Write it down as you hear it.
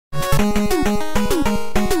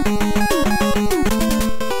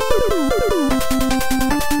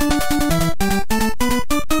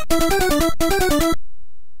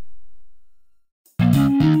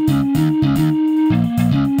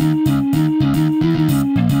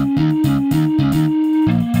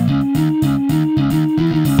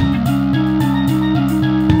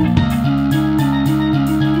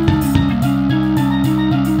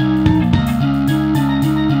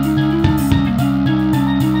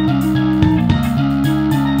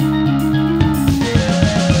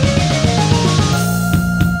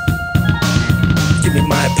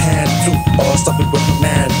Stop it with my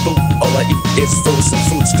man, boo. All I eat is frozen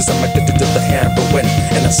fruits, cause I'm addicted to the heroin.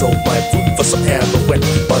 And I sold my fruit for some heroin,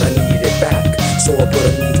 but I need it back, so I put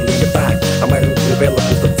a needle in your back. I might be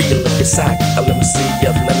available to feel like your sack. I let me see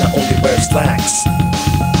it, and I only wear slacks.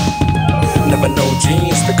 Never know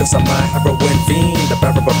jeans, because I'm a heroin fiend. The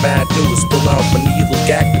bearer of bad news, pull out my needle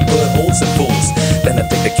gag and put holes in fools. Then I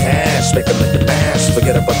take the cash, make them like the bash.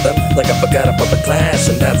 Forget about them, like I forgot about the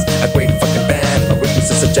class. And that's a great fucking band. My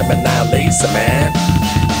witness is a Gemini laser, man.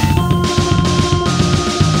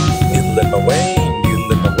 Needle in my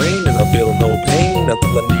vein, and I feel no pain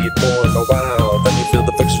until I need more in a while. Then you feel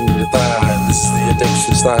the friction in your thigh. This is the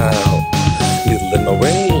addiction style. Needle in my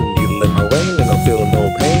vein, and I feel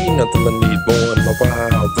no pain until I need more in a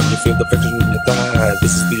while. Then you feel the friction in your thigh.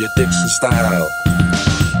 This is the addiction style.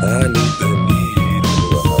 I need the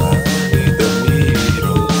needle, I need the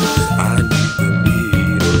needle, I need the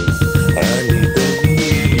needle, I need the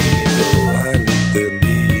needle, I need the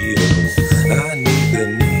needle, I need the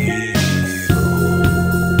needle.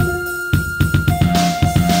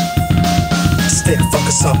 Stick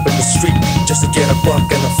fuckers up in the street just to get a buck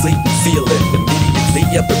and a fleet and feel it.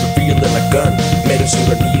 Immediately I've been revealing a gun, made sure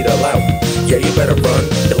a needle out. Yeah, you better run,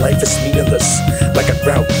 your life is meaningless. Like a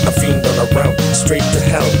drought, a fiend on a route, straight to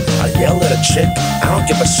hell. I yell at a chick, I don't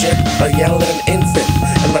give a shit. I yell at an infant,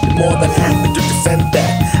 and I'd be more than happy to defend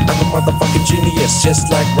that. I'm a motherfucking genius,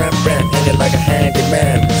 just like Rembrandt, hanging like a hanging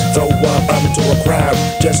man. Throw a bomb into a crowd,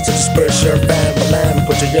 just to disperse your van. Milan,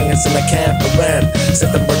 put your youngins in a camper van.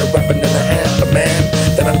 Set the murder weapon in a hamper, man.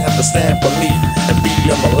 Then I'll have to stand for me and be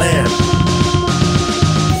on the land.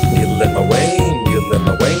 Needle in my vein,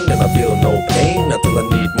 and I feel no pain until I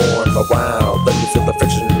need more in a while. Then you feel the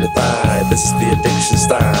friction in your thigh. This is the addiction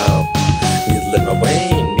style. Needle in my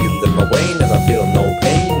vein, and I feel no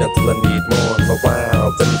pain until I need more in a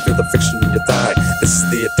while. Then you feel the friction in your thigh. This is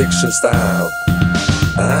the addiction style.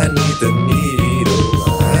 I need the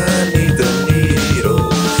needle, I need the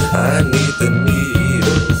needle, I need the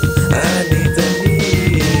needle, I need the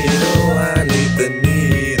needle, I need the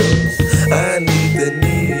needle, I need the needle.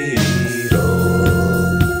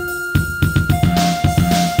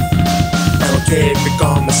 If your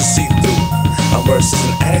garments are see-through, I'm worse as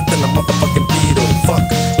an addict than a motherfucking beetle. Fuck,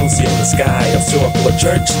 Lucy in the sky, I'm sure for a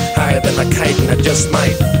church, higher than a kite, and I just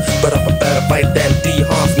might. But I'm a better fight than D.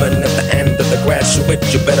 Hoffman at the end of the graduate.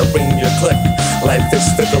 You better bring your click. Life is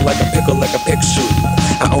fickle like a pickle, like a pick shoe.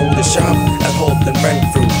 I own the shop at Holden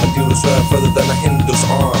Renfrew. My views run further than a Hindu's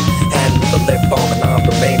arm. Hand me the lip balm and I'll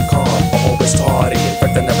remain calm. I'm always tardy, in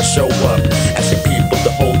fact I never show up. Asking people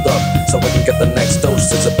to hold up so I can get the next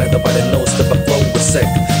dose. It's a better nobody knows that my flow is sick.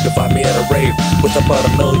 You'll find me at a rave with about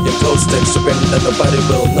 1 million glow sticks. So that nobody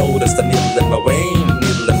will notice the needle in my vein,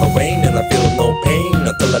 and I feel no pain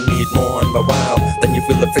until I need more in my while. Then you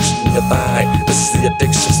feel the friction in your thigh. This is the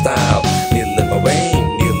addiction style. Needle in my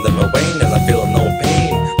vein, and I feel no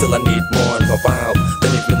pain till I need more in my while.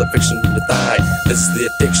 Then you feel the friction in your thigh. This is the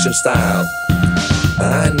addiction style.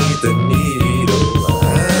 I need the needle,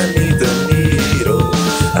 I need the needle,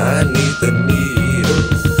 I need the needle.